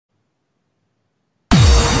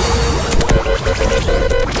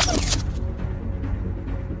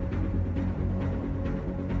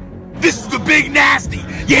Nasty.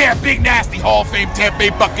 Yeah, Big Nasty, Hall of Fame Tampa Bay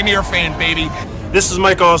Buccaneer fan, baby. This is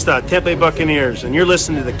Mike Allstott, Tampa Bay Buccaneers, and you're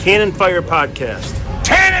listening to the Cannon Fire Podcast.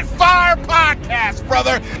 Cannon Fire Podcast,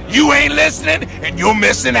 brother. You ain't listening, and you're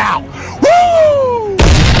missing out. Woo!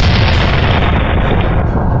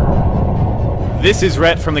 This is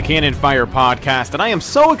Rhett from the Cannon Fire Podcast, and I am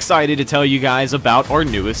so excited to tell you guys about our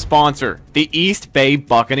newest sponsor, the East Bay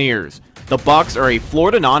Buccaneers. The Bucs are a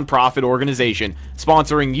Florida nonprofit organization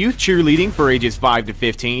sponsoring youth cheerleading for ages 5 to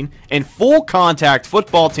 15 and full contact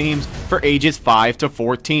football teams for ages 5 to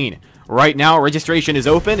 14. Right now, registration is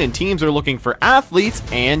open and teams are looking for athletes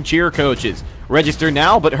and cheer coaches. Register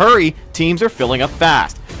now, but hurry, teams are filling up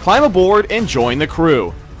fast. Climb aboard and join the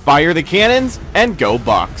crew. Fire the cannons and go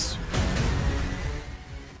Bucs.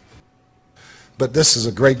 But this is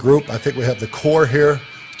a great group. I think we have the core here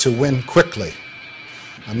to win quickly.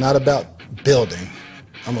 I'm not about building.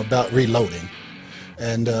 I'm about reloading.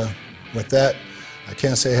 And with that, I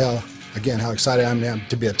can't say how excited I am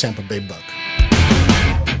to be a Tampa Bay Buc.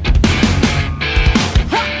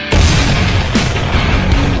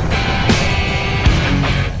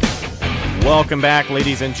 Welcome back,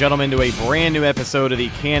 ladies and gentlemen, to a brand new episode of the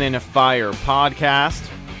Cannon Fire Podcast,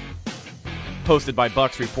 hosted by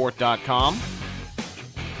BucsReport.com.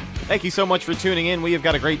 Thank you so much for tuning in. We have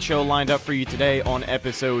got a great show lined up for you today on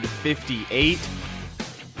episode 58.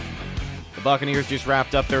 The Buccaneers just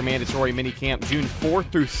wrapped up their mandatory minicamp June 4th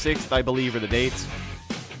through 6th, I believe, are the dates.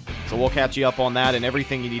 So we'll catch you up on that and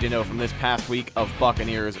everything you need to know from this past week of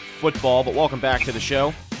Buccaneers football. But welcome back to the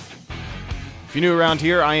show. If you're new around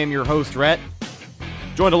here, I am your host, Rhett.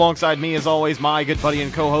 Joined alongside me, as always, my good buddy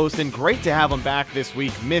and co-host, and great to have him back this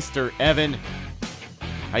week, Mr. Evan.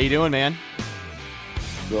 How you doing, man?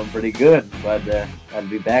 Doing pretty good. Glad to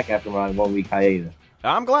be back after my 1 week hiatus.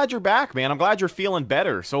 I'm glad you're back, man. I'm glad you're feeling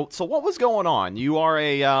better. So what was going on? You're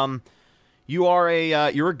a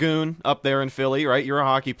goon up there in Philly, right? You're a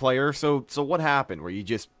hockey player. So what happened? Were you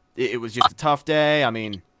just it was just a tough day? I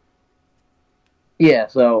mean, yeah.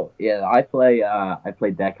 So yeah, I play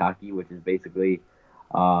deck hockey, which is basically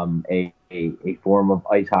a form of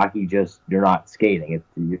ice hockey. Just you're not skating.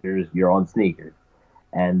 You're on sneakers.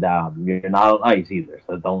 And you're not on ice either,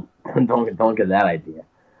 so don't get that idea.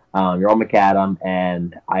 You're on macadam,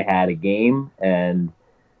 and I had a game, and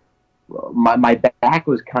my back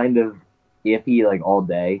was kind of iffy like all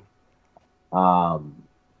day. And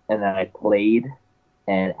then I played,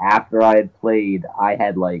 and after I had played, I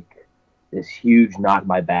had like this huge knot in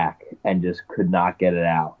my back, and just could not get it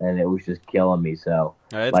out, and it was just killing me. So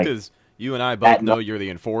it's because you and I both know you're the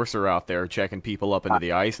enforcer out there, checking people up into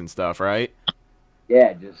the ice and stuff, right?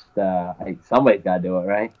 Yeah, just somebody's got to do it,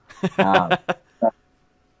 right?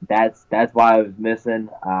 That's why I was missing.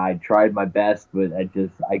 I tried my best, but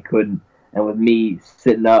I couldn't. And with me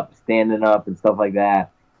sitting up, standing up, and stuff like that,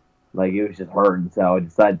 like it was just hurting. So I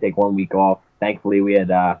decided to take 1 week off. Thankfully, we had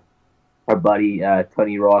our buddy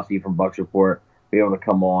Tony Rossi from Bucs Report be able to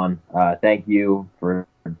come on. Thank you to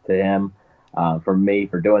him for me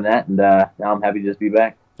for doing that, and now I'm happy to just be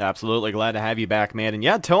back. Absolutely glad to have you back, man. And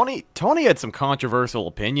yeah, Tony had some controversial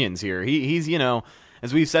opinions here. He's,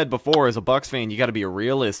 as we've said before, as a Bucs fan, you got to be a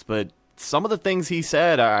realist. But some of the things he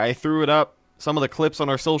said, I threw it up. Some of the clips on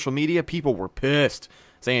our social media, people were pissed,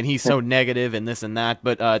 saying he's so negative and this and that.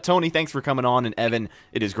 But Tony, thanks for coming on. And Evan,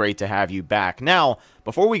 it is great to have you back. Now,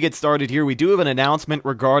 before we get started here, we do have an announcement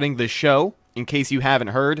regarding the show. In case you haven't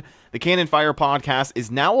heard, the Cannon Fire Podcast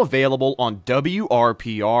is now available on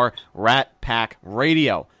WRPR Rat Pack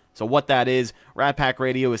Radio. So what that is, Rat Pack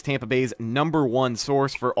Radio is Tampa Bay's #1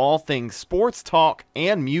 source for all things sports, talk,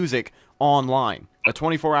 and music online. A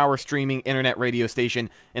 24-hour streaming internet radio station,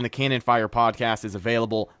 and the Cannon Fire Podcast is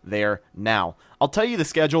available there now. I'll tell you the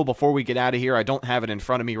schedule before we get out of here. I don't have it in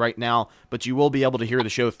front of me right now, but you will be able to hear the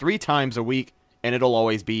show 3 times a week, and it'll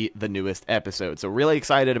always be the newest episode. So really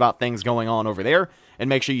excited about things going on over there, and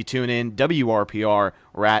make sure you tune in, WRPR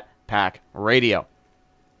Rat Pack Radio.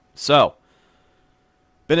 So,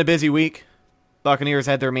 been a busy week. Buccaneers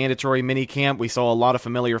had their mandatory minicamp. We saw a lot of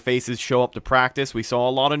familiar faces show up to practice. We saw a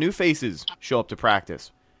lot of new faces show up to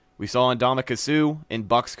practice. We saw Ndamukong Suh in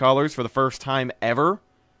Bucs colors for the first time ever.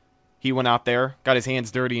 He went out there, got his hands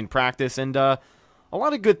dirty in practice, and a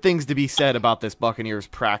lot of good things to be said about this Buccaneers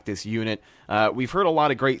practice unit. We've heard a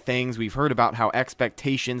lot of great things. We've heard about how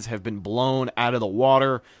expectations have been blown out of the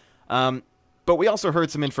water. But we also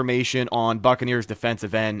heard some information on Buccaneers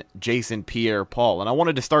defensive end Jason Pierre-Paul. And I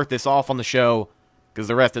wanted to start this off on the show because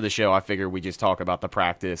the rest of the show I figured we just talk about the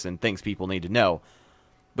practice and things people need to know.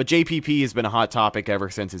 But JPP has been a hot topic ever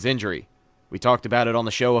since his injury. We talked about it on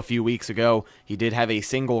the show a few weeks ago. He did have a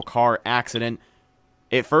single car accident.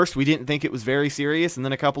 At first, we didn't think it was very serious, and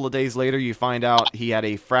then a couple of days later, you find out he had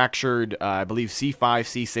a fractured, I believe, C5,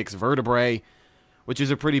 C6 vertebrae, which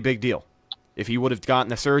is a pretty big deal. If he would have gotten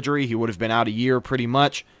the surgery, he would have been out a year pretty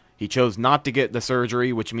much. He chose not to get the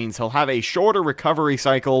surgery, which means he'll have a shorter recovery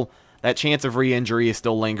cycle. That chance of re-injury is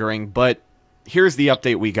still lingering, but here's the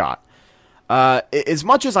update we got. As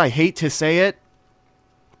much as I hate to say it,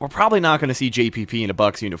 we're probably not going to see JPP in a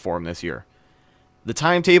Bucs uniform this year. The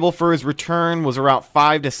timetable for his return was around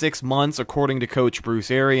 5 to 6 months, according to Coach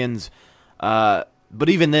Bruce Arians. But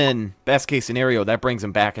even then, best case scenario, that brings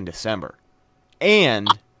him back in December. And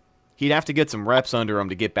he'd have to get some reps under him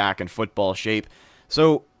to get back in football shape.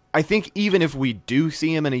 So I think even if we do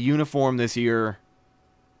see him in a uniform this year,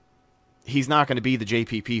 he's not going to be the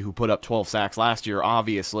JPP who put up 12 sacks last year,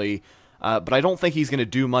 obviously. But I don't think he's going to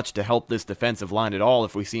do much to help this defensive line at all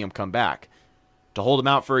if we see him come back. To hold him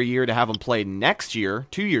out for a year to have him play next year,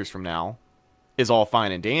 2 years from now, is all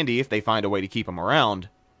fine and dandy if they find a way to keep him around.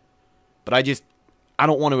 But I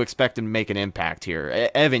don't want to expect him to make an impact here.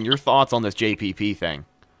 Evan, your thoughts on this JPP thing?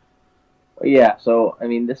 Yeah, so, I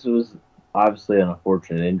mean, this was obviously an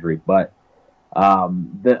unfortunate injury, but a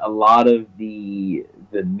lot of the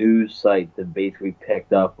news sites have basically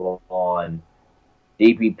picked up on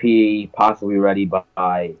JPP possibly ready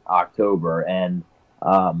by October, and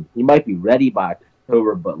he might be ready by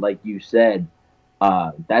October, but like you said,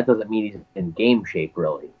 that doesn't mean he's in game shape,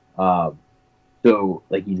 really. So,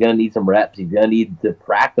 like, he's going to need some reps. He's going to need to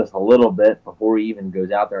practice a little bit before he even goes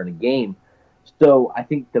out there in a game. So, I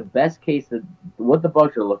think the best case, what the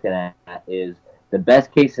Bucs are looking at is the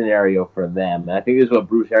best case scenario for them. And I think this is what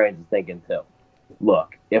Bruce Arians is thinking, too.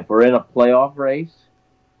 Look, if we're in a playoff race,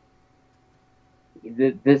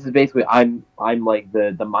 this is basically, I'm like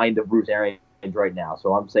the mind of Bruce Arians right now,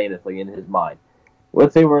 so I'm saying it's like in his mind.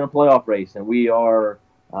 Let's say we're in a playoff race and we are,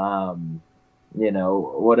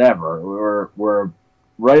 whatever. We're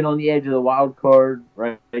right on the edge of the wild card,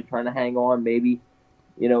 right, trying to hang on. Maybe,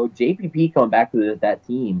 JPP coming back to that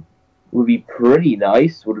team would be pretty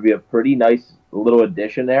nice. Would be a pretty nice little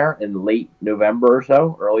addition there in late November or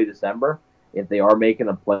so, early December, if they are making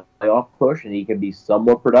a playoff push and he can be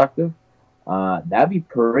somewhat productive. That'd be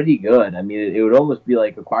pretty good. I mean, it would almost be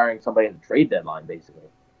like acquiring somebody at the trade deadline, basically,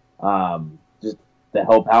 just to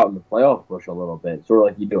help out in the playoff push a little bit, sort of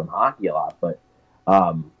like you do in hockey a lot. But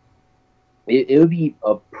it would be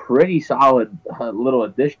a pretty solid little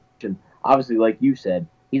addition. Obviously, like you said,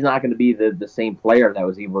 he's not going to be the same player that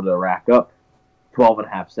was able to rack up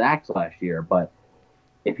 12.5 sacks last year. But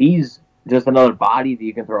if he's just another body that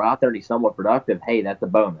you can throw out there and he's somewhat productive, hey, that's a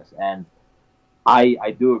bonus. And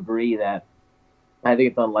I do agree that I think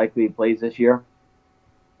it's unlikely he plays this year.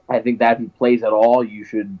 I think that if he plays at all, you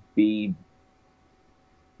should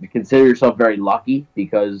consider yourself very lucky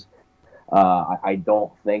because I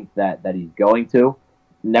don't think that he's going to.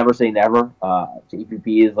 Never say never.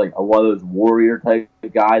 JPP is like one of those warrior type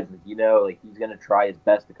of guys. He's going to try his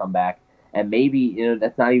best to come back. And maybe,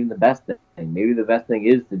 that's not even the best thing. Maybe the best thing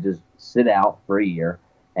is to just sit out for a year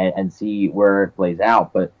and see where it plays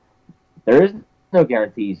out. But there is no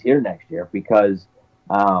guarantees here next year because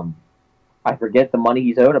I forget the money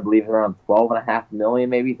he's owed. I believe it's around $12.5 million,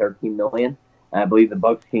 maybe $13 million. And I believe the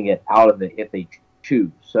Bucs can get out of it if they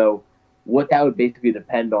choose. So what that would basically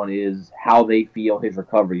depend on is how they feel his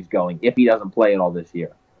recovery is going if he doesn't play at all this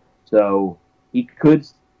year. So he could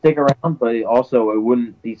stick around, but also it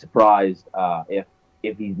wouldn't be surprised if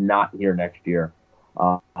he's not here next year.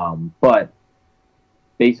 But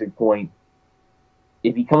basic point,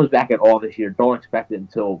 if he comes back at all this year, don't expect it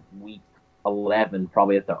until week 11,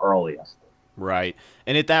 probably at the earliest. Right.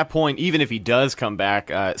 And at that point, even if he does come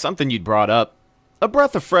back, something you'd brought up, a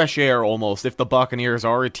breath of fresh air almost if the Buccaneers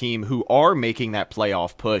are a team who are making that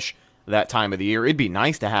playoff push that time of the year. It'd be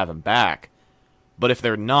nice to have him back. But if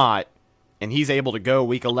they're not, and he's able to go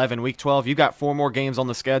week 11, week 12, you've got 4 more games on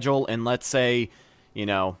the schedule, and let's say,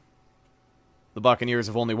 the Buccaneers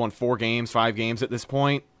have only won 4 games, 5 games at this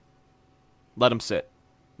point, let him sit.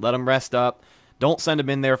 Let him rest up. Don't send him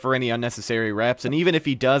in there for any unnecessary reps. And even if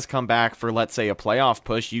he does come back for, let's say, a playoff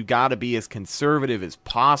push, you got to be as conservative as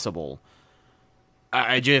possible.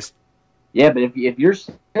 Yeah, but if you're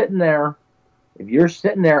sitting there,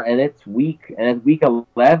 and it's week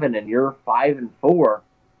 11 and you're 5-4,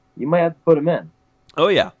 you might have to put him in. Oh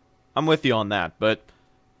yeah, I'm with you on that, but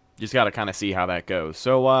just got to kind of see how that goes.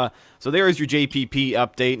 So there is your JPP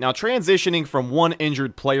update. Now transitioning from one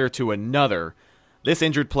injured player to another, this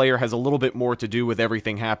injured player has a little bit more to do with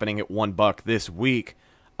everything happening at One Buck this week.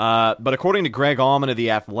 But according to Greg Allman of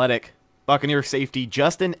The Athletic, Buccaneer safety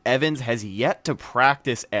Justin Evans has yet to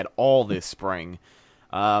practice at all this spring.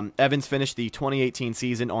 Evans finished the 2018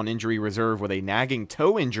 season on injury reserve with a nagging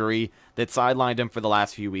toe injury that sidelined him for the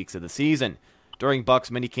last few weeks of the season. During Bucks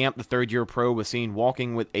minicamp, the third-year pro was seen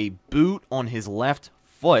walking with a boot on his left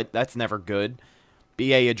foot. That's never good.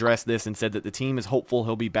 BA addressed this and said that the team is hopeful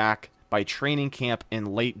he'll be back by training camp in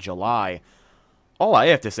late July. All I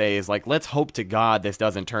have to say is, let's hope to God this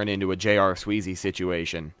doesn't turn into a J.R. Sweezy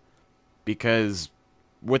situation. Because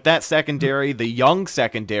with that secondary, the young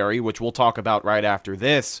secondary, which we'll talk about right after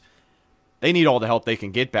this, they need all the help they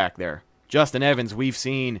can get back there. Justin Evans, we've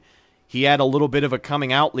seen, he had a little bit of a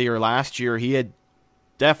coming out year last year. He had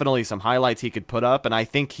definitely some highlights he could put up, and I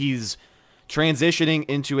think he's transitioning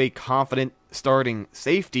into a confident starting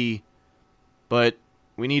safety, but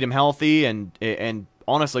we need him healthy, and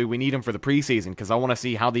honestly, we need him for the preseason because I want to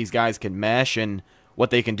see how these guys can mesh and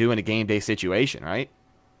what they can do in a game day situation, right?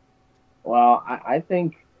 Well, I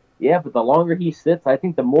think, yeah, but the longer he sits, I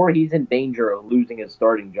think the more he's in danger of losing his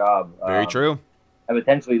starting job. Very true. And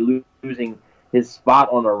potentially losing his spot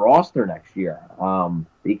on the roster next year.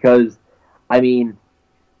 Because, I mean,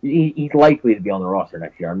 he's likely to be on the roster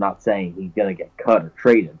next year. I'm not saying he's going to get cut or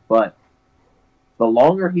traded, but the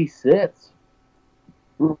longer he sits,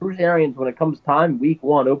 Bruce Arians, when it comes time, week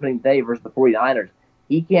 1, opening day versus the 49ers,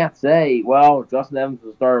 he can't say, well, Justin Evans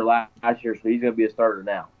was a starter last year, so he's going to be a starter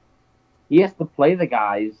now. He has to play the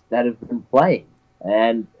guys that have been playing.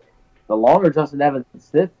 And the longer Justin Evans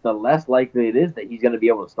sits, the less likely it is that he's going to be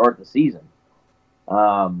able to start the season.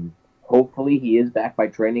 Hopefully he is back by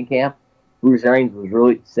training camp. Bruce Arians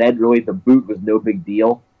said the boot was no big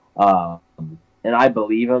deal. And I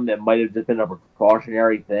believe him. It might have just been a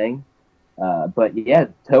precautionary thing. But yeah,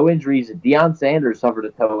 toe injuries. Deion Sanders suffered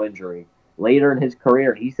a toe injury later in his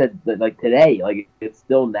career. He said that today, it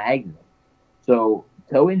still nags him. So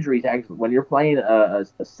toe injuries, actually, when you're playing a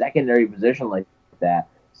secondary position like that,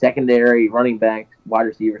 secondary running back, wide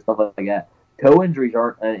receiver, stuff like that, toe injuries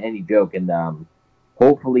aren't any joke. And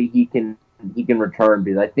hopefully he can return,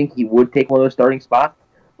 because I think he would take one of those starting spots.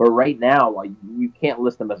 But right now, you can't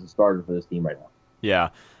list him as a starter for this team right now. Yeah,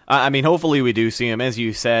 I mean, hopefully we do see him. As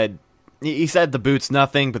you said, he said the boot's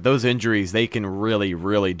nothing, but those injuries, they can really,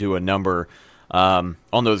 really do a number on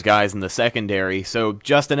those guys in the secondary. So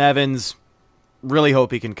Justin Evans, really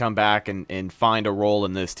hope he can come back and find a role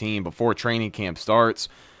in this team before training camp starts.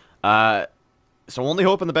 So only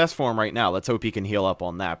hoping the best for him right now. Let's hope he can heal up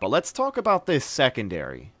on that. But let's talk about this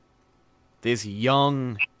secondary. This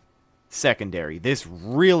young secondary. This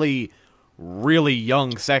really, really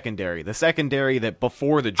young secondary. The secondary that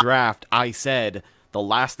before the draft I said the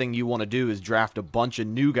last thing you want to do is draft a bunch of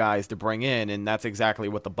new guys to bring in, and that's exactly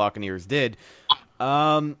what the Buccaneers did.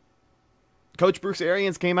 Coach Bruce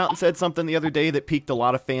Arians came out and said something the other day that piqued a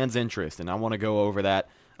lot of fans' interest, and I want to go over that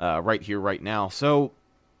right here, right now. So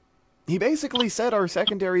he basically said our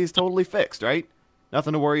secondary is totally fixed, right?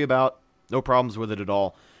 Nothing to worry about. No problems with it at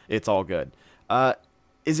all. It's all good.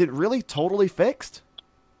 Is it really totally fixed?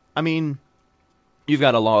 I mean, you've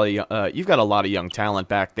got a lot of young talent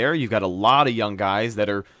back there. You've got a lot of young guys that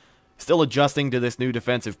are still adjusting to this new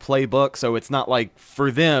defensive playbook. So it's not like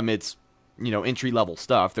for them it's entry level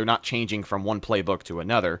stuff. They're not changing from one playbook to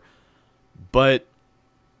another. But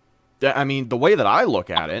I mean, the way that I look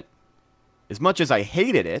at it, as much as I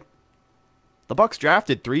hated it, the Bucs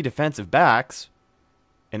drafted 3 defensive backs,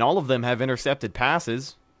 and all of them have intercepted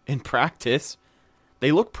passes in practice.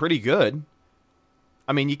 They look pretty good.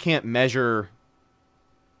 I mean, you can't measure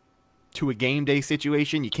to a game day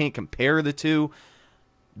situation. You can't compare the two.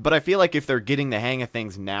 But I feel like if they're getting the hang of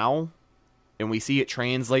things now, and we see it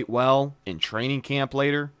translate well in training camp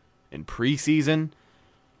later, in preseason,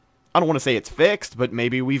 I don't want to say it's fixed, but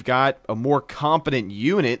maybe we've got a more competent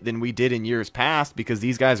unit than we did in years past because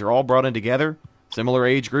these guys are all brought in together. Similar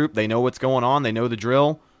age group. They know what's going on. They know the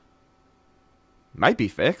drill. Might be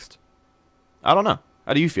fixed. I don't know.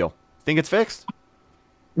 How do you feel? Think it's fixed?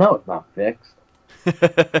 No, it's not fixed.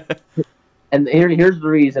 And here's the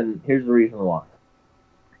reason. Here's the reason why.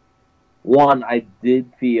 One, I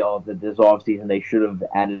did feel that this offseason they should have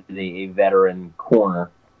added a veteran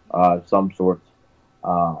corner of some sort.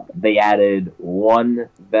 They added one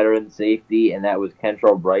veteran safety, and that was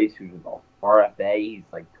Kentrell Bryce, who's an RFA. He's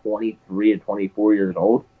like 23 to 24 years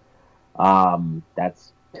old.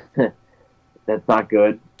 That's that's not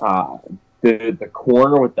good. The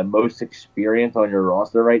corner with the most experience on your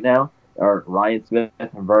roster right now are Ryan Smith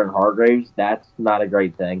and Vernon Hargraves. That's not a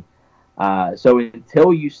great thing. So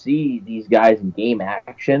until you see these guys in game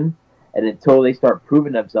action, and until they start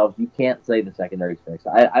proving themselves, you can't say the secondary's fixed.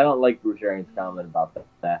 I don't like Bruce Arians' comment about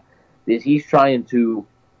that. Because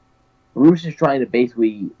Bruce is trying to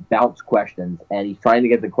basically bounce questions, and he's trying to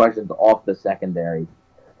get the questions off the secondary.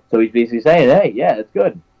 So he's basically saying, hey, yeah, it's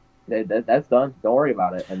good. That's done. Don't worry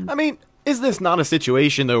about it. And I mean, is this not a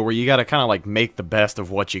situation though where you got to kind of like make the best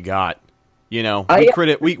of what you got? You know,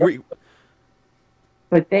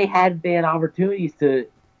 but they had been other opportunities to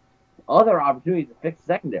fix the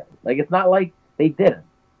secondary. Like, it's not like they didn't.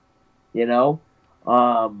 You know,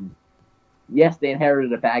 yes, they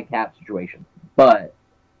inherited a bad cap situation, but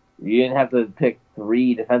you didn't have to pick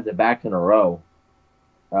 3 defensive backs in a row.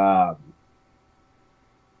 The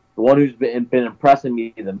one who's been impressing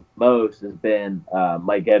me the most has been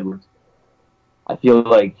Mike Edwards. I feel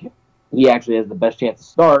like he actually has the best chance to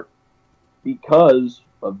start because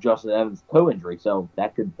of Justin Evans' toe injury, so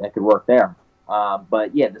that could work there.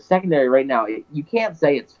 But yeah, the secondary right now, you can't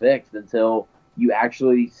say it's fixed until you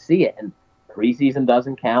actually see it. And preseason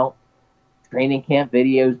doesn't count. Training camp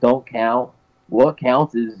videos don't count. What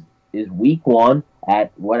counts is week 1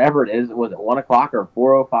 at whatever it is. Was it 1 o'clock or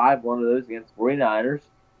 4:05? One of those against 49ers,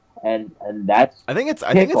 and that's. I think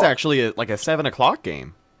it's actually like a 7 o'clock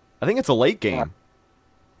game. I think it's a late game.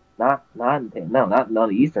 Not on the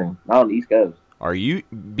Eastern, not on the East Coast. Are you?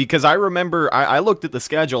 Because I remember I looked at the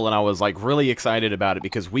schedule and I was like really excited about it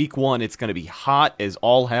because week 1 it's going to be hot as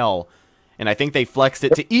all hell, and I think they flexed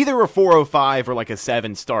it to either a 4:05 or like a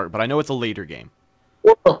 7 start, but I know it's a later game.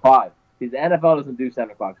 4:05 because the NFL doesn't do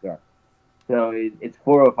 7 o'clock start, so it's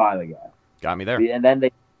 4:05 I guess. Got me there. And then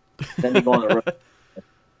they go on the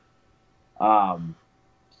road.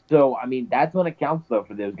 So I mean that's when it counts though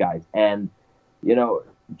for those guys, and you know.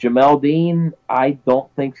 Jamel Dean, I don't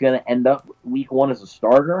think is going to end up week 1 as a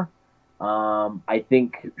starter. I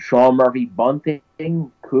think Sean Murphy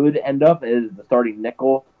Bunting could end up as the starting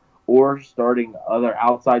nickel or starting other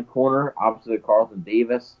outside corner, opposite Carlton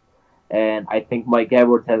Davis. And I think Mike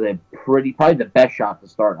Edwards has probably the best shot to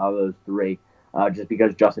start out of those 3, just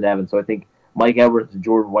because Justin Evans. So I think Mike Edwards and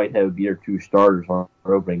Jordan Whitehead would be your 2 starters on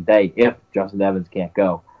opening day if Justin Evans can't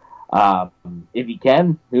go. If he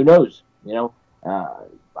can, who knows? You know,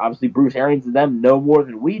 obviously Bruce Arians and them know more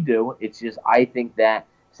than we do. It's just I think that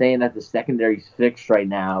saying that the secondary's fixed right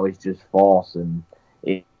now is just false, and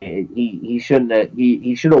he shouldn't have,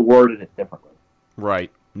 he should have worded it differently.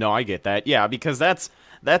 Right. No, I get that. Yeah, because that's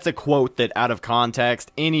a quote that out of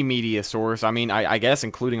context, any media source, I mean, I guess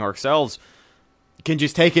including ourselves, can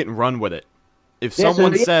just take it and run with it. If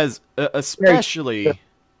someone says, especially,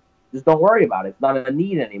 just don't worry about it. It's not a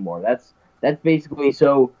need anymore. That's basically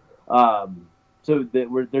so.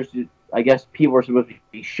 There's, I guess people are supposed to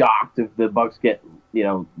be shocked if the Bucs get,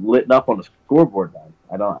 lit up on the scoreboard. Then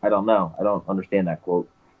I don't know. I don't understand that quote.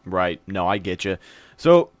 Right. No, I get you.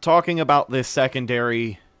 So talking about this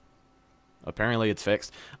secondary, apparently it's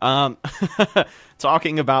fixed.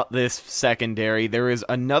 Talking about this secondary, there is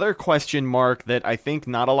another question mark that I think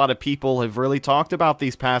not a lot of people have really talked about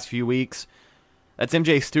these past few weeks. That's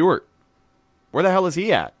MJ Stewart. Where the hell is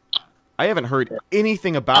he at? I haven't heard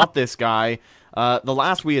anything about this guy. The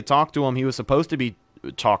last we had talked about him, he was supposed to be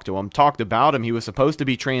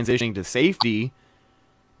transitioning to safety.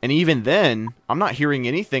 And even then, I'm not hearing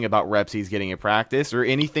anything about reps he's getting at practice or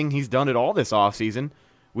anything he's done at all this offseason.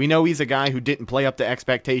 We know he's a guy who didn't play up to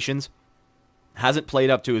expectations, hasn't played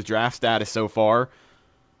up to his draft status so far.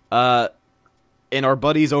 And our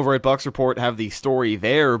buddies over at Bucs Report have the story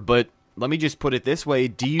there, but let me just put it this way.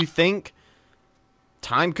 Do you think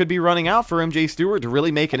time could be running out for MJ Stewart to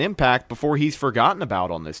really make an impact before he's forgotten about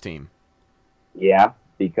on this team? Yeah,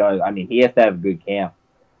 because, he has to have a good camp.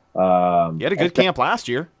 He had a good camp last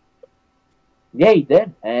year. Yeah, he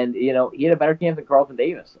did. And, he had a better camp than Carlton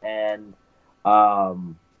Davis. And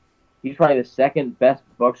he's probably the second best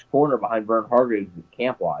Bucs corner behind Vern Hargreaves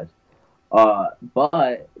camp-wise.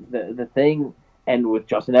 But the thing, and with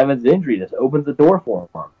Justin Evans' injury, this opens the door for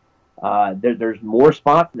him. There's more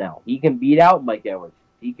spots now. He can beat out Mike Edwards.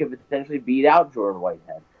 He can potentially beat out Jordan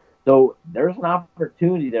Whitehead. So there's an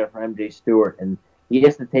opportunity there for MJ Stewart, and he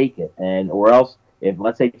has to take it. Or else, if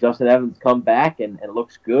let's say Justin Evans come back and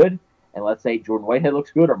looks good, and let's say Jordan Whitehead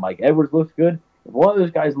looks good or Mike Edwards looks good, if one of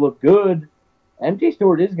those guys look good, MJ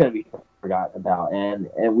Stewart is going to be forgotten about.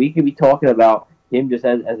 And we could be talking about him just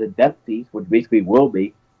as a depth piece, which basically will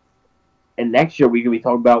be. And next year we could be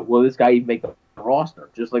talking about, will this guy even make the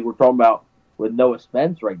roster? Just like we're talking about with Noah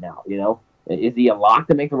Spence right now, Is he a lock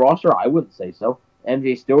to make the roster? I wouldn't say so.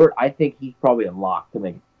 MJ Stewart, I think he's probably a lock to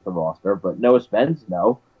make the roster, but Noah Spence,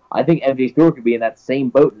 no. I think MJ Stewart could be in that same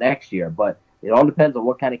boat next year, but it all depends on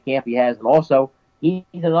what kind of camp he has. And also, he's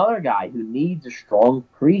another guy who needs a strong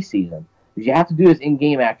preseason, because you have to do this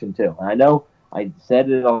in-game action too. And I know I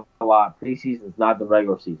said it a lot. Preseason is not the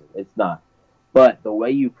regular season. It's not. But the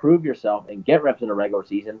way you prove yourself and get reps in the regular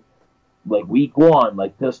season, like week 1,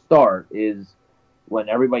 like to start, is when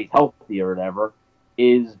everybody's healthy or whatever,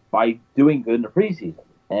 is by doing good in the preseason.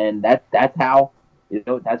 And that's how,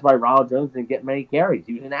 that's why Ronald Jones didn't get many carries.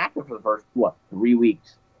 He was inactive for the first, 3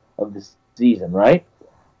 weeks of the season, right?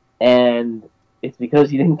 And it's because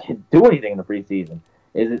he didn't do anything in the preseason.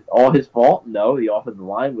 Is it all his fault? No, the offensive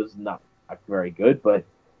line was not very good, but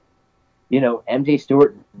MJ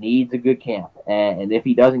Stewart needs a good camp, and if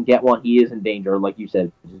he doesn't get one, he is in danger, like you said,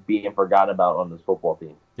 just being forgotten about on this football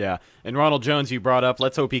team. Yeah, and Ronald Jones, you brought up,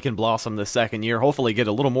 let's hope he can blossom this second year, hopefully get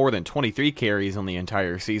a little more than 23 carries on the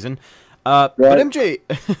entire season. But MJ...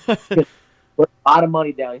 Put a lot of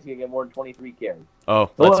money down, he's going to get more than 23 carries.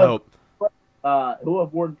 Oh, let's hope. Who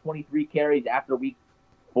have more than 23 carries after week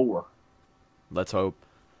 4? Let's hope.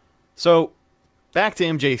 So, back to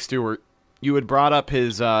MJ Stewart. You had brought up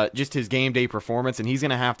his just his game day performance, and he's going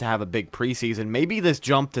to have a big preseason. Maybe this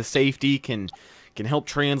jump to safety can help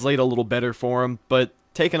translate a little better for him. But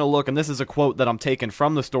taking a look, and this is a quote that I'm taking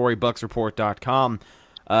from the story, BucksReport.com.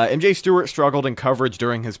 MJ Stewart struggled in coverage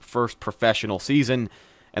during his first professional season,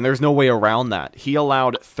 and there's no way around that. He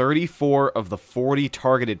allowed 34 of the 40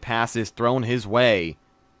 targeted passes thrown his way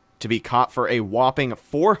to be caught for a whopping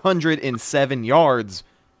 407 yards,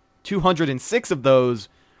 206 of those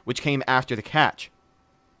which came after the catch.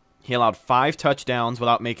 He allowed 5 touchdowns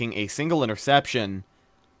without making a single interception,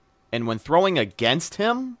 and when throwing against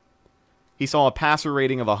him, he saw a passer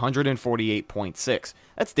rating of 148.6.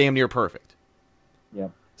 That's damn near perfect. Yeah.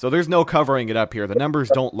 So there's no covering it up here. The numbers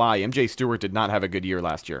don't lie. MJ Stewart did not have a good year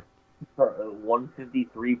last year.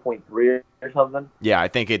 153.3 or something? Yeah, I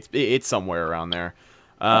think it's somewhere around there.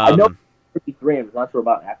 I know 53, I'm not sure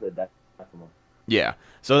about after the decimal. Yeah,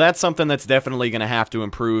 so that's something that's definitely going to have to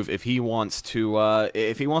improve if he wants to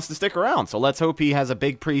stick around. So let's hope he has a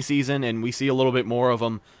big preseason and we see a little bit more of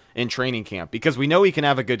him in training camp, because we know he can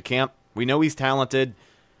have a good camp. We know he's talented.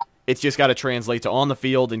 It's just got to translate to on the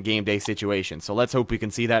field and game day situations. So let's hope we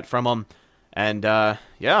can see that from him. And don't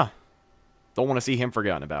want to see him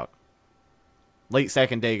forgotten about. Late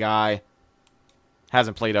second day guy,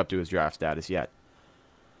 hasn't played up to his draft status yet.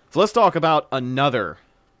 So let's talk about another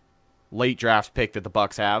late draft pick that the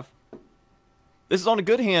Bucks have. This is on a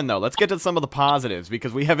good hand, though. Let's get to some of the positives,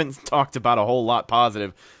 because we haven't talked about a whole lot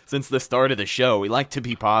positive since the start of the show. We like to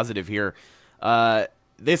be positive here.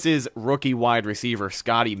 This is rookie wide receiver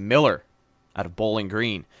Scotty Miller out of Bowling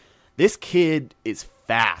Green. This kid is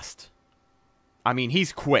fast. I mean,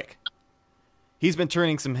 he's quick. He's been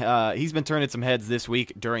turning some heads this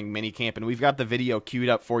week during minicamp, and we've got the video queued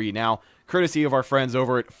up for you now, courtesy of our friends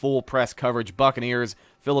over at Full Press Coverage Buccaneers,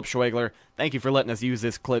 Philip Schwegler. Thank you for letting us use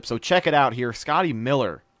this clip. So check it out here. Scotty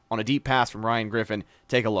Miller on a deep pass from Ryan Griffin.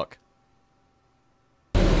 Take a look.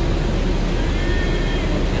 Get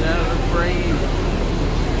out of the frame.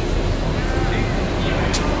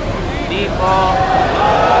 Deep ball.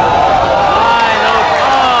 Wide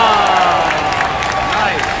open.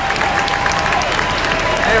 Nice.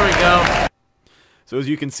 There we go. So as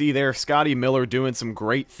you can see there, Scotty Miller doing some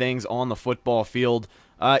great things on the football field.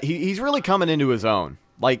 He's really coming into his own.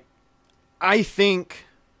 Like, I think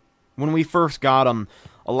when we first got him,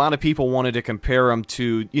 a lot of people wanted to compare him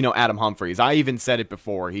to, Adam Humphries. I even said it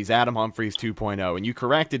before. He's Adam Humphries 2.0, and you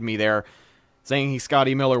corrected me there, saying he's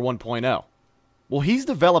Scotty Miller 1.0. Well, he's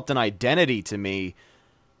developed an identity to me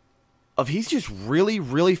of he's just really,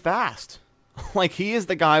 really fast. Like, he is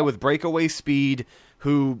the guy with breakaway speed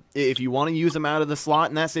who, if you want to use him out of the slot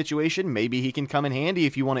in that situation, maybe he can come in handy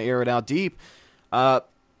if you want to air it out deep.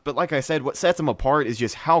 But like I said, what sets him apart is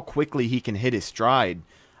just how quickly he can hit his stride.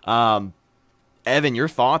 Evan, your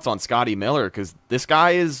thoughts on Scotty Miller? Because this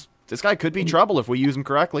guy could be trouble if we use him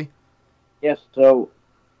correctly. Yes. So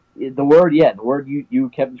the word you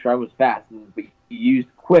kept describing was fast, but you used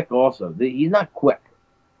quick also. He's not quick.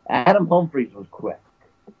 Adam Humphries was quick.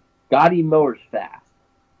 Scotty Miller's fast.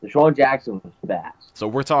 Deshaun Jackson was fast. So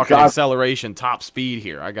we're talking acceleration, top speed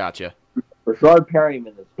here. I got you. Rashard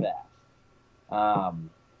Perryman is fast.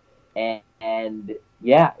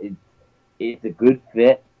 It's a good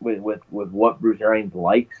fit with what Bruce Arians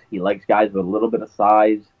likes. He likes guys with a little bit of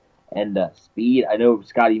size and speed. I know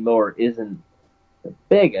Scotty Miller isn't the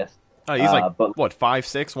biggest. Oh, he's like,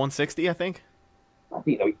 5'6", 160, I think? I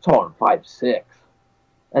think he's taller than 5'6".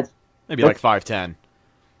 That's maybe like 5'10".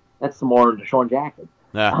 That's more than Deshaun Jackson.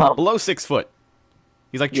 Below 6 foot.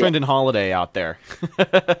 He's like Trendon Holiday out there.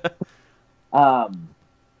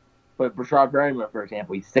 But Rashard Perryman, for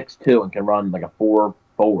example, he's 6'2" and can run like a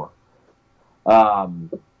 4.4.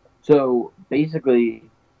 So basically,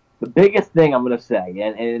 the biggest thing I'm going to say,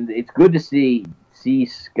 and it's good to see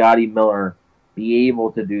Scotty Miller be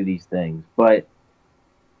able to do these things, but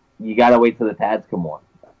you got to wait till the pads come on.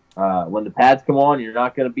 When the pads come on, you're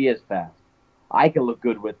not going to be as fast. I can look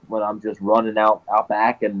good when I'm just running out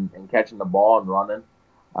back and catching the ball and running.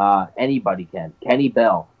 Anybody can. Kenny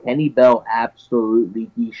Bell absolutely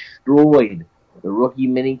destroyed the rookie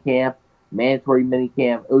minicamp, mandatory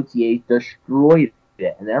minicamp, OTAs, destroyed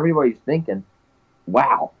it. And everybody's thinking,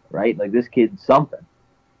 wow, right? Like, this kid's something.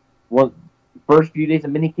 Well, first few days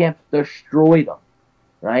of minicamp, destroyed them,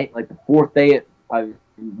 right? Like, the fourth day of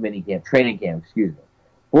training camp, excuse me.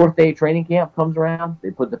 Fourth day of training camp comes around,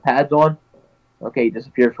 they put the pads on. Okay, he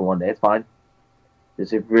disappears for one day, it's fine.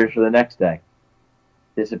 Disappears for the next day.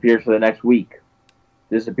 Disappears for the next week.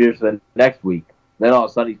 Disappears for the next week. Then all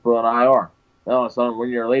of a sudden he's put on IR. Then all of a sudden 1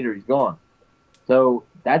 year later he's gone. So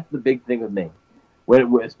that's the big thing with me.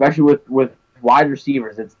 Especially with wide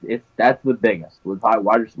receivers, that's the biggest. With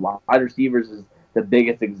wide receivers is the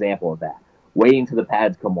biggest example of that. Waiting till the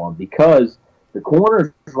pads come on, because the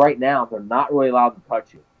corners right now, they're not really allowed to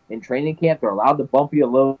touch you. In training camp, they're allowed to bump you a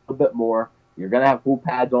little bit more. You're going to have full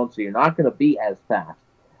pads on, so you're not going to be as fast.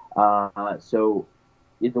 So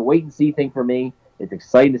it's a wait-and-see thing for me. It's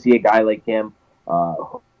exciting to see a guy like him.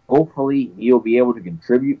 Hopefully, he'll be able to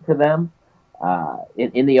contribute to them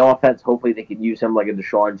in the offense. Hopefully, they can use him like a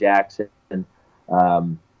Deshaun Jackson.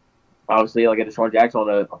 Obviously, like a Deshaun Jackson on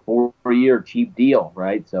a 4-year cheap deal,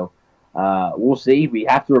 right? So we'll see. We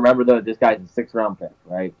have to remember, though, this guy's a 6th-round pick,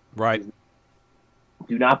 right? Right.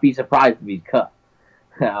 Do not be surprised if he's cut.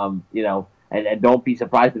 And don't be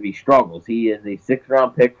surprised if he struggles. He is a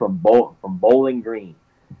 6th-round pick from Bowling Green.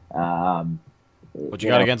 What you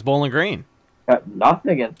got against Bowling Green?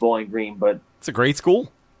 Nothing against Bowling Green, but it's a great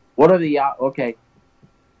school. What are the okay?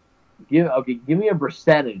 Give me a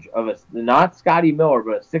percentage of not Scotty Miller,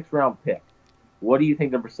 but a 6th-round pick. What do you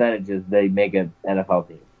think the percentage is they make an NFL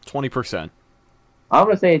team? 20%. I'm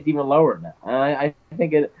going to say it's even lower than that. I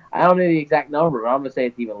think it. I don't know the exact number, but I'm going to say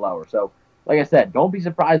it's even lower. So, like I said, don't be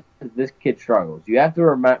surprised if this kid struggles. You have to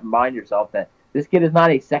remind yourself that this kid is not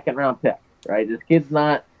a 2nd-round pick, right? This kid's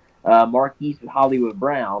not Marquise Hollywood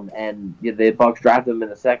Brown, and the Bucks drafted him in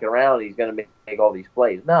the 2nd round. He's going to make all these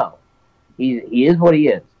plays. No, he is what he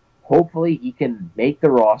is. Hopefully, he can make the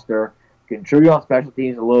roster, contribute on special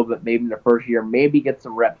teams a little bit, maybe in the first year, maybe get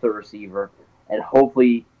some reps at receiver, and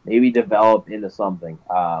hopefully maybe develop into something.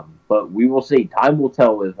 But we will see. Time will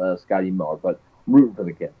tell with Scotty Miller, but I'm rooting for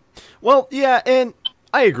the kid. Well, yeah, and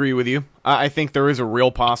I agree with you. I think there is a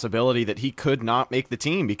real possibility that he could not make the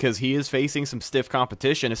team because he is facing some stiff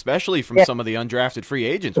competition, especially from some of the undrafted free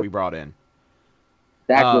agents we brought in.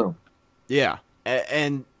 Yeah,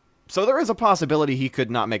 and so there is a possibility he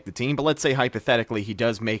could not make the team, but let's say hypothetically he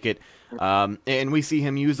does make it, and we see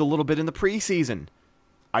him used a little bit in the preseason.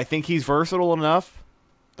 I think he's versatile enough.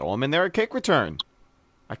 Throw him in there at kick return.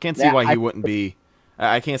 I can't see why he wouldn't be.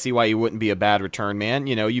 I can't see why he wouldn't be a bad return man.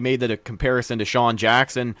 You know, you made that a comparison to Deshaun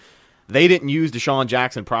Jackson. They didn't use Deshaun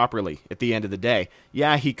Jackson properly at the end of the day.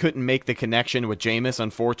 Yeah, he couldn't make the connection with Jameis,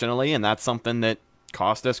 unfortunately, and that's something that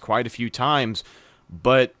cost us quite a few times.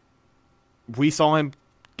 But we saw him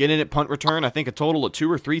get in at punt return, I think a total of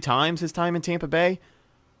 2 or 3 times his time in Tampa Bay.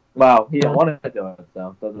 Wow, he didn't want to do it,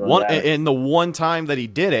 so doesn't really matter. And the one time that he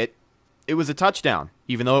did it, it was a touchdown,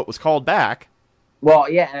 even though it was called back. Well,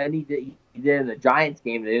 yeah, and he did in the Giants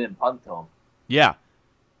game. They didn't punt to him. Yeah.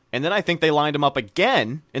 And then I think they lined him up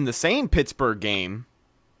again in the same Pittsburgh game,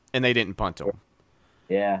 and they didn't punt to him.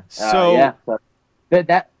 Yeah. So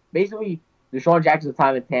that basically Deshaun Jackson's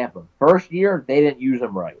time in Tampa. First year, they didn't use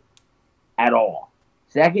him right at all.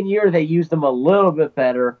 Second year, they used him a little bit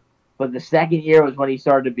better, but the second year was when he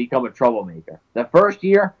started to become a troublemaker. The first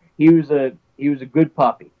year, he was a good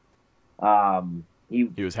puppy.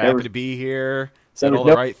 He was happy to be here. Said all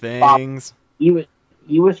the right things. He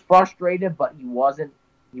was frustrated, but he wasn't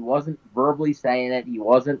verbally saying it. He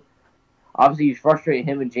wasn't. Obviously, he was frustrated.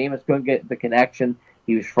 Him and Jameis couldn't get the connection.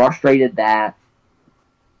 He was frustrated that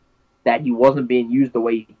he wasn't being used the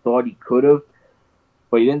way he thought he could have.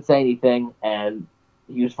 But he didn't say anything, and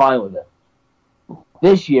he was fine with it.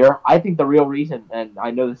 This year, I think the real reason, and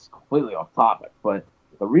I know this is completely off topic, but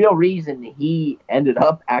the real reason he ended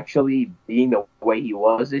up actually being the way he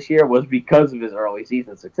was this year was because of his early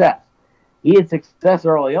season success. He had success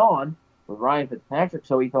early on with Ryan Fitzpatrick,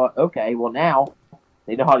 so he thought, okay, well now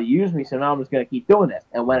they know how to use me, so now I'm just going to keep doing this.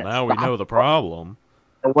 And when now we know the problem.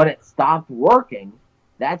 And when it stopped working,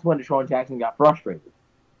 that's when Deshaun Jackson got frustrated.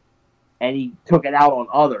 And he took it out on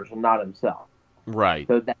others and not himself. Right.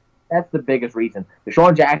 So that's the biggest reason.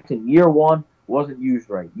 Deshaun Jackson, year 1, wasn't used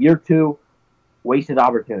right. Year 2, wasted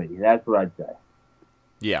opportunity. That's what I'd say.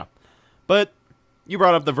 Yeah. But you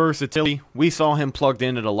brought up the versatility. We saw him plugged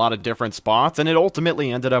in at a lot of different spots, and it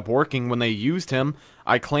ultimately ended up working when they used him.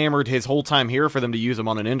 I clamored his whole time here for them to use him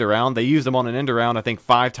on an end around. They used him on an end around, I think,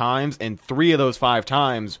 5 times, and 3 of those 5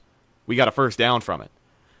 times, we got a first down from it.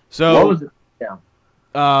 So, What was it?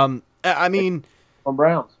 Yeah. I mean, On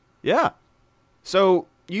Browns. yeah. So,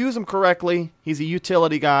 use him correctly. He's a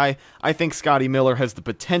utility guy. I think Scotty Miller has the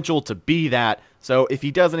potential to be that. So, if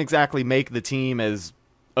he doesn't exactly make the team as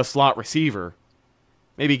a slot receiver,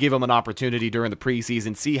 maybe give him an opportunity during the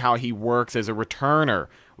preseason, see how he works as a returner.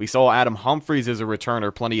 We saw Adam Humphries as a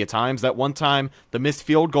returner plenty of times. That one time, the missed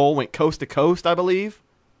field goal went coast to coast, I believe.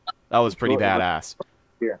 That was pretty badass.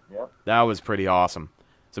 Yeah. Yep. That was pretty awesome.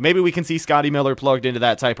 So maybe we can see Scotty Miller plugged into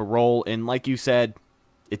that type of role. And like you said,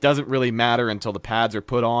 it doesn't really matter until the pads are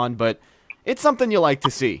put on, but it's something you like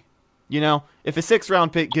to see. You know, if a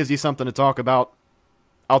 6th-round pick gives you something to talk about,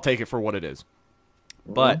 I'll take it for what it is.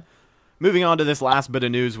 But moving on to this last bit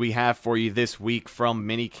of news we have for you this week from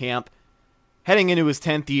minicamp. Heading into his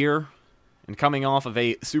 10th year and coming off of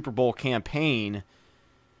a Super Bowl campaign,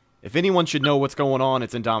 if anyone should know what's going on,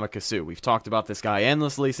 it's Ndamukong Suh. We've talked about this guy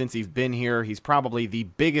endlessly since he's been here. He's probably the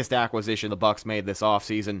biggest acquisition the Bucs made this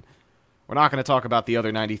offseason. We're not going to talk about the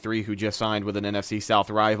other 93 who just signed with an NFC South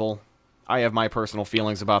rival. I have my personal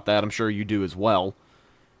feelings about that. I'm sure you do as well.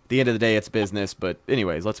 At the end of the day, it's business. But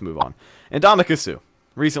anyways, let's move on. Ndamukong Suh.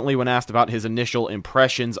 Recently, when asked about his initial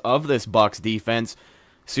impressions of this Bucs defense,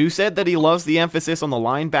 Suh said that he loves the emphasis on the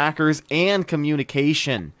linebackers and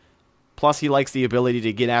communication. Plus, he likes the ability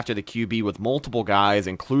to get after the QB with multiple guys,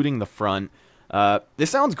 including the front.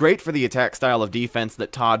 This sounds great for the attack style of defense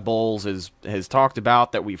that Todd Bowles has talked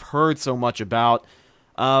about, that we've heard so much about.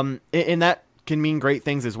 And that can mean great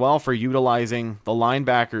things as well for utilizing the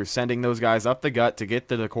linebackers, sending those guys up the gut to get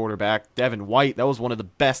to the quarterback. Devin White, that was one of the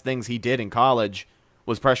best things he did in college,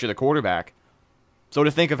 was pressure the quarterback. So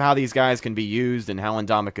to think of how these guys can be used and how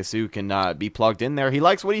Ndamukong Suh can be plugged in there, he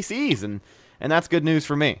likes what he sees, and that's good news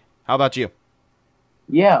for me. How about you?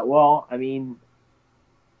 Yeah, well, I mean,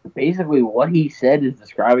 basically what he said is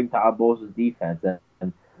describing Todd Bowles' defense.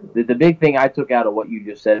 And the big thing I took out of what you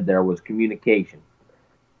just said there was communication.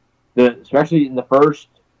 Especially in the first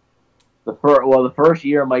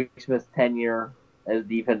year of Mike Smith's tenure as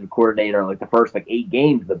defensive coordinator, like the first 8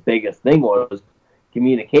 games, the biggest thing was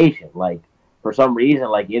communication. Like, for some reason,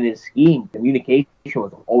 like in his scheme, communication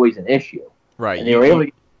was always an issue. Right. And they were able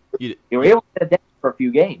to get it down for a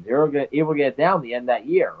few games. They were able to get it down at the end of that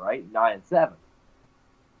year, right? 9-7.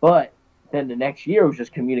 But then the next year was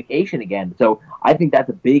just communication again. So I think that's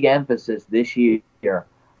a big emphasis this year.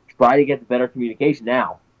 Try to get the better communication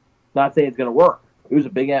now. Not saying it's going to work.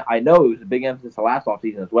 I know it was a big emphasis the last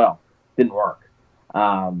offseason as well. Didn't work.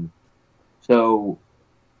 So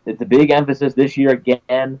it's a big emphasis this year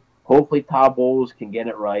again. Hopefully Todd Bowles can get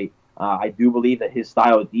it right. I do believe that his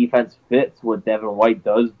style of defense fits what Devin White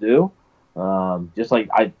does do. Just like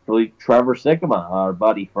I believe Trevor Sikkema, our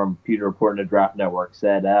buddy from Pewter Report and the Draft Network,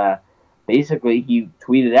 said, basically he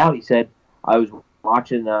tweeted out, he said, I was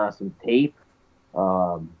watching some tape.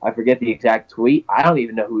 I forget the exact tweet. I don't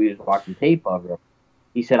even know who he was watching tape of.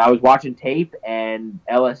 He said, I was watching tape and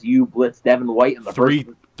LSU blitzed Devin White in the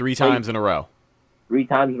three times in a row. 3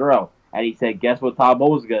 times in a row. And he said, guess what Todd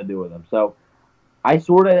Bowles is going to do with him? So I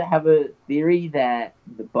sort of have a theory that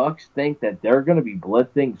the Bucs think that they're going to be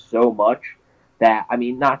blitzing so much that, I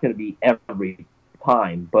mean, not going to be every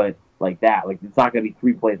time, but like that. Like, it's not going to be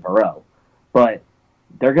 3 plays in a row. But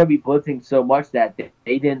they're going to be blitzing so much that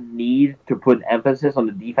they didn't need to put an emphasis on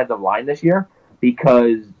the defensive line this year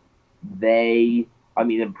because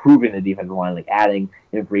improving the defensive line, like adding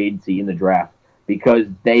in free agency in the draft, because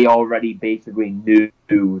they already basically knew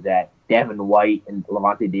that Devin White and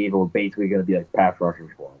Lavonte David were basically going to be like pass rushers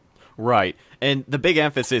for him. Right. And the big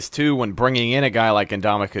emphasis, too, when bringing in a guy like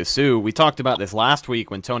Ndamukong Suh, we talked about this last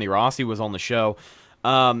week when Tony Rossi was on the show,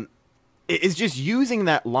 is just using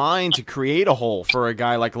that line to create a hole for a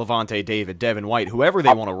guy like Lavonte David, Devin White, whoever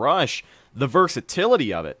they want to rush, the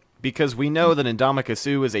versatility of it. Because we know that Ndamukong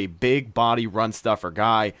Suh is a big body run stuffer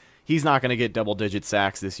guy. He's not going to get double-digit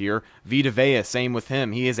sacks this year. Vita Vea, same with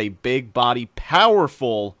him. He is a big body,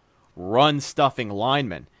 powerful run-stuffing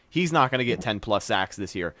lineman. He's not going to get 10-plus sacks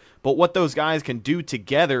this year. But what those guys can do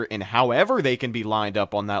together and however they can be lined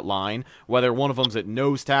up on that line, whether one of them's at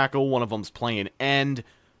nose tackle, one of them's playing end,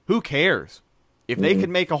 who cares? If they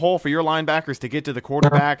can make a hole for your linebackers to get to the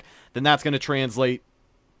quarterback, then that's going to translate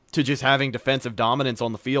to just having defensive dominance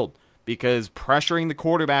on the field. Because pressuring the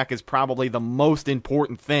quarterback is probably the most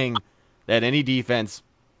important thing that any defense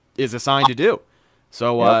is assigned to do.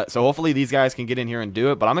 So so hopefully these guys can get in here and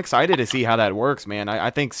do it. But I'm excited to see how that works, man. I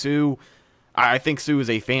think Suh, I think Sue is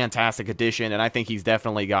a fantastic addition, and I think he's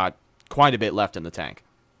definitely got quite a bit left in the tank.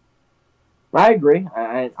 I agree.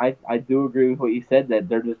 I do agree with what you said, that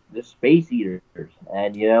they're just space eaters,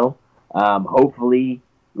 and hopefully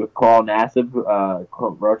with Carl Nassib,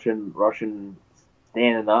 Russian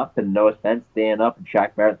standing up, and Noah Spence standing up, and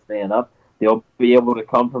Shaq Barrett standing up, they'll be able to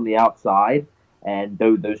come from the outside, and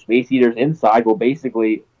those space eaters inside will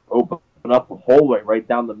basically open up a hallway right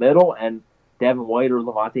down the middle, and Devin White or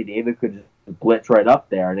Levante David could just blitz right up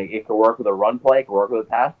there, and it could work with a run play, it could work with a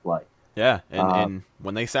pass play. Yeah, and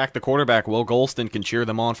when they sack the quarterback, Will Golston can cheer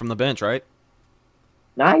them on from the bench, right?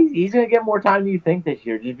 Now he's going to get more time than you think this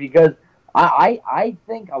year, just because I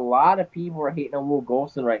think a lot of people are hating on Will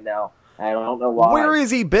Golston right now. I don't know why. Where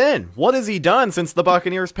has he been? What has he done since the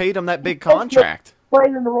Buccaneers paid him that big contract?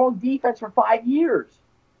 Playing in the wrong defense for 5 years.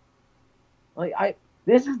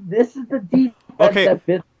 This is the defense that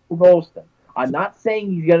fits Will Golston. I'm not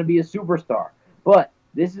saying he's going to be a superstar, but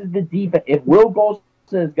this is the defense. If Will Golston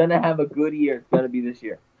is going to have a good year, it's going to be this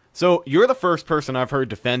year. So you're the first person I've heard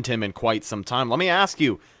defend him in quite some time. Let me ask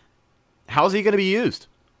you, how's he going to be used?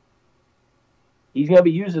 He's going to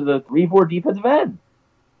be used as a 3-4 defensive end.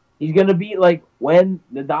 He's going to be like when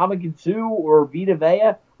Ndamukong Suh or Vita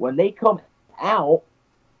Vea, when they come out,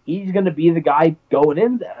 he's going to be the guy going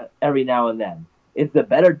in every now and then. It's the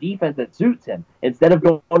better defense that suits him. Instead of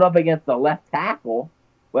going up against the left tackle,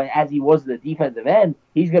 as he was the defensive end,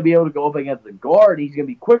 he's going to be able to go up against the guard. He's going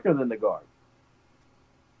to be quicker than the guard.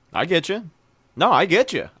 I get you. No, I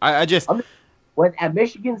get you. I just... When at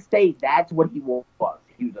Michigan State, that's what he was.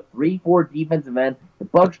 He was a 3-4 defensive end. The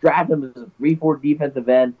Bucs drafted him as a 3-4 defensive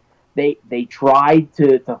end. They tried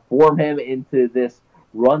to form him into this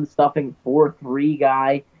run-stuffing 4-3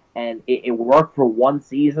 guy, and it worked for one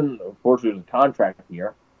season. Of course, it was a contract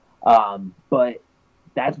year. But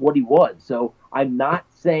that's what he was. So I'm not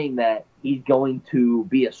saying that he's going to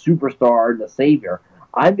be a superstar and a savior.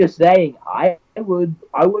 I'm just saying I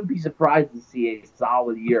wouldn't be surprised to see a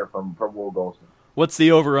solid year from Will Golston. What's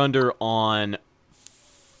the over-under on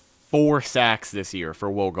 4 sacks this year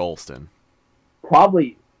for Will Golston?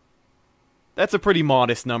 Probably. That's a pretty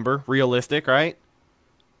modest number. Realistic, right?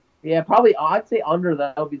 Yeah, probably. I'd say under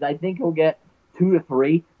that, because I think he'll get 2 to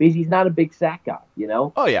 3, because he's not a big sack guy,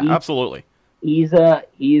 Oh, yeah, absolutely. He's a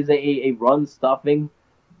run-stuffing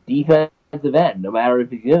defensive end, no matter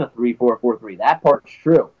if he's in a 3-4 or 4-3. That part's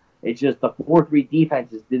true. It's just the 4-3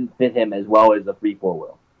 defenses didn't fit him as well as the 3-4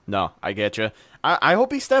 will. No, I get you. I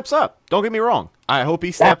hope he steps up. Don't get me wrong. I hope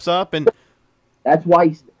he steps up, and that's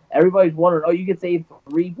why everybody's wondering, oh, you could save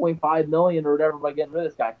 $3.5 million or whatever by getting rid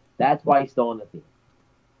of this guy. That's why he's still on the team.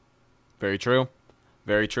 Very true.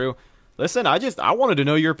 Very true. Listen, I wanted to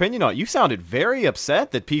know your opinion on it. You sounded very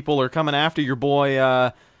upset that people are coming after your boy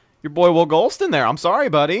Will Golston there. I'm sorry,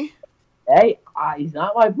 buddy. Hey, he's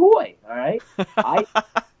not my boy, all right?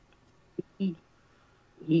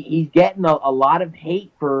 He's getting a lot of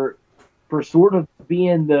hate for sort of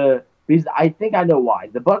being because I think I know why.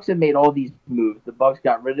 The Bucs have made all these moves. The Bucs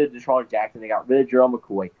got rid of Deshaun Jackson. They got rid of Gerald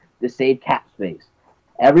McCoy to save cap space.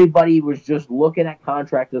 Everybody was just looking at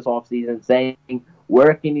contracts this offseason saying,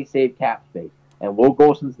 where can he save cap space? And Will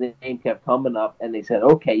Golston's name kept coming up, and they said,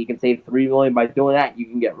 okay, you can save $3 million by doing that. You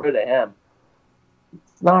can get rid of him.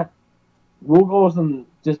 It's not Will Golston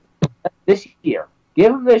just this year.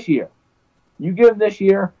 Give him this year. You give him this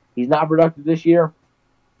year. He's not productive this year.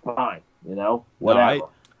 Fine, whatever. No,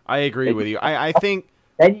 I agree with you. I think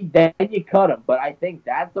then you cut him, but I think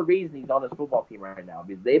that's the reason he's on this football team right now,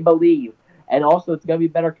 because they believe, and also it's going to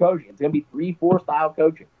be better coaching. It's going to be 3-4 style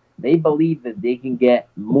coaching. They believe that they can get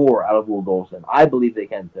more out of Will Golston. I believe they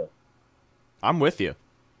can too. I'm with you.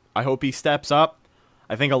 I hope he steps up.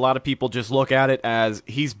 I think a lot of people just look at it as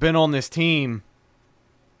he's been on this team.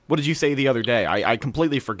 What did you say the other day? I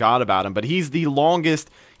completely forgot about him, but he's the longest.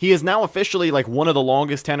 He is now officially like one of the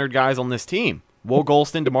longest tenured guys on this team. Will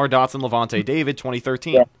Golston, DeMar Dotson, Levante David,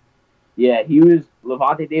 2013. Yeah,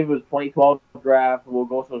 Levante David was 2012 draft. Will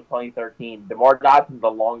Golston was 2013. DeMar Dotson's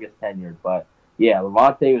the longest tenured, but yeah,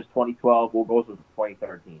 Levante was 2012. Will Golston was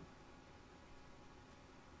 2013.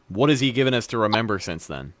 What has he given us to remember since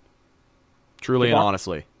then? Truly and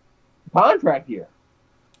honestly. Contract year.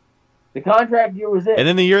 The contract year was it. And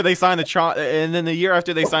then the year they signed and then the year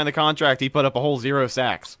after they signed the contract, he put up a whole 0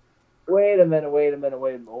 sacks. Wait a minute.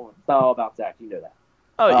 It's not all about sacks. You know that.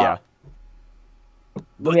 Oh, yeah.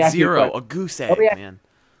 But 0, a goose egg, man.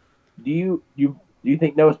 Do you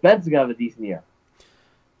think Noah Spence is going to have a decent year?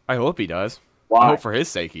 I hope he does. Why? I hope for his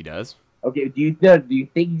sake he does. Okay, do you think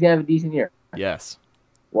he's going to have a decent year? Yes.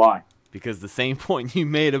 Why? Because the same point you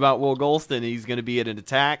made about Will Golston, he's going to be at an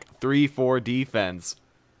attack 3-4 defense.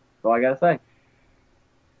 That's all I got to say.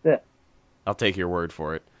 That's it. I'll take your word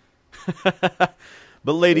for it.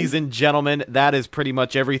 But ladies and gentlemen, that is pretty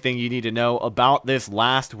much everything you need to know about this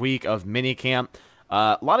last week of minicamp.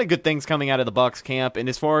 A lot of good things coming out of the Bucs camp, and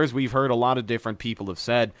as far as we've heard, a lot of different people have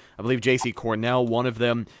said. I believe J.C. Cornell, one of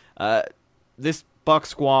them. This Bucs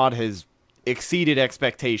squad has exceeded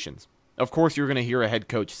expectations. Of course, you're going to hear a head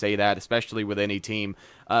coach say that, especially with any team.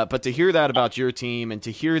 But to hear that about your team, and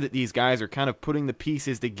to hear that these guys are kind of putting the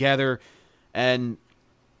pieces together and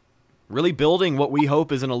really building what we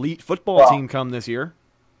hope is an elite football team come this year.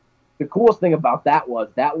 The coolest thing about that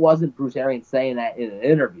wasn't Bruce Arians saying that in an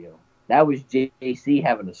interview. That was JC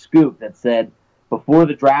having a scoop that said before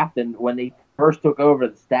the draft and when they first took over,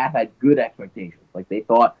 the staff had good expectations. Like they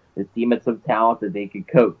thought the team had some talent that they could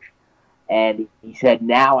coach. And he said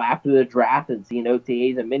now after the draft and seeing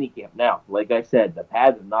OTAs and minicamp. Now, like I said, the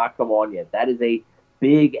pads have not come on yet. That is a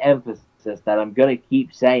big emphasis that I'm going to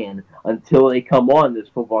keep saying until they come on, this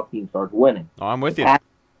football team starts winning. Oh, I'm with you. Pads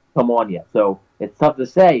haven't come on yet. So it's tough to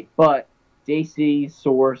say, but JC's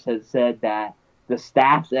source has said that the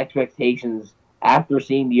staff's expectations after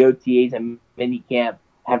seeing the OTAs and minicamp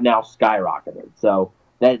have now skyrocketed. So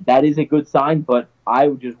that is a good sign, but I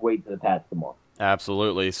would just wait till the pads come on.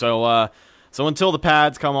 Absolutely. So until the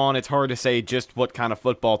pads come on, it's hard to say just what kind of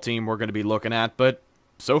football team we're going to be looking at, but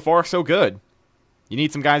so far, so good. You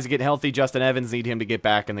need some guys to get healthy. Justin Evans, need him to get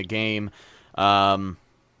back in the game.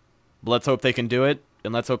 Let's hope they can do it,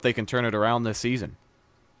 and let's hope they can turn it around this season.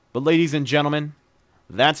 But ladies and gentlemen,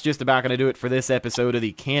 that's just about going to do it for this episode of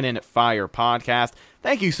the Cannon Fire Podcast.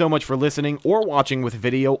 Thank you so much for listening or watching with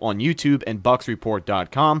video on YouTube and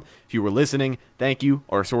BucsReport.com. If you were listening, thank you.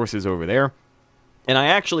 Our sources over there. And I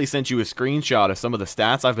actually sent you a screenshot of some of the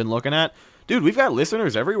stats I've been looking at. Dude, we've got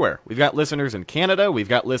listeners everywhere. We've got listeners in Canada. We've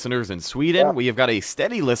got listeners in Sweden. Yeah. We have got a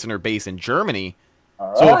steady listener base in Germany.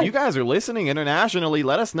 All so right. if you guys are listening internationally,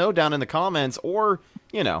 let us know down in the comments or,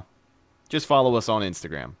 just follow us on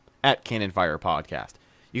Instagram at Cannon Fire Podcast.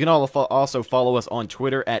 You can also follow us on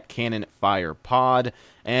Twitter at Cannon Fire Pod,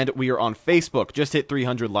 and we are on Facebook. Just hit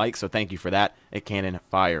 300 likes, so thank you for that, at Cannon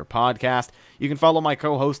Fire Podcast. You can follow my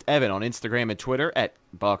co-host Evan on Instagram and Twitter at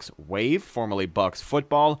Bucs Wave, formerly Bucs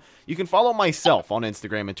Football. You can follow myself on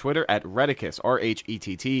Instagram and Twitter at Rhettakus,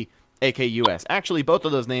 RHETTAKUS. Actually, both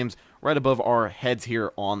of those names right above our heads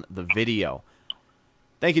here on the video.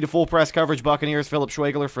 Thank you to Full Press Coverage Buccaneers, Philip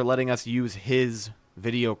Schwegler, for letting us use his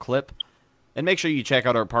video clip. And make sure you check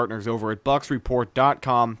out our partners over at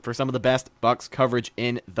BucsReport.com for some of the best Bucs coverage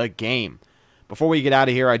in the game. Before we get out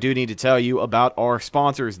of here, I do need to tell you about our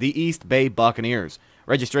sponsors, the East Bay Buccaneers.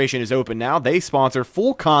 Registration is open now. They sponsor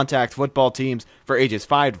full contact football teams for ages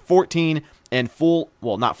 5 to 14 and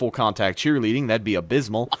not full contact cheerleading, that'd be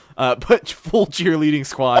abysmal, but full cheerleading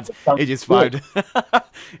squads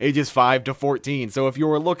ages 5 to 14. So if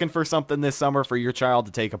you're looking for something this summer for your child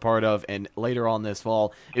to take a part of and later on this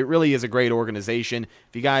fall, it really is a great organization.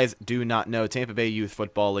 If you guys do not know, Tampa Bay Youth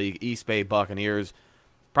Football League, East Bay Buccaneers,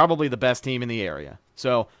 probably the best team in the area.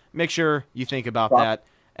 So make sure you think about that.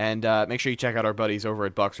 And make sure you check out our buddies over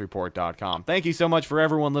at BucsReport.com. Thank you so much for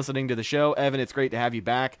everyone listening to the show. Evan, it's great to have you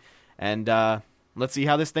back. And let's see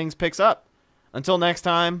how this thing picks up. Until next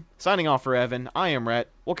time, signing off for Evan, I am Rhett.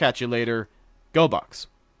 We'll catch you later. Go Bucs.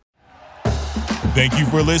 Thank you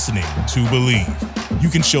for listening to Believe. You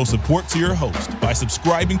can show support to your host by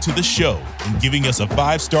subscribing to the show and giving us a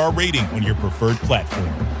 5-star rating on your preferred platform.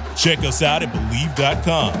 Check us out at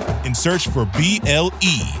Believe.com and search for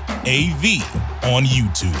BLEAV on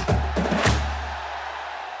YouTube.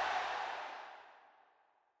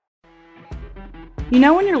 You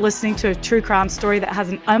know when you're listening to a true crime story that has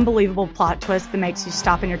an unbelievable plot twist that makes you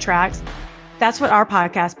stop in your tracks? That's what our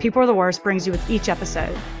podcast, People Are the Worst, brings you with each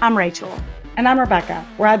episode. I'm Rachel. And I'm Rebecca.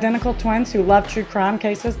 We're identical twins who love true crime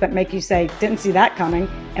cases that make you say, didn't see that coming,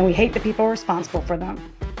 and we hate the people responsible for them.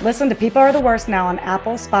 Listen to People Are the Worst now on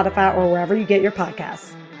Apple, Spotify, or wherever you get your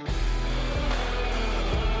podcasts.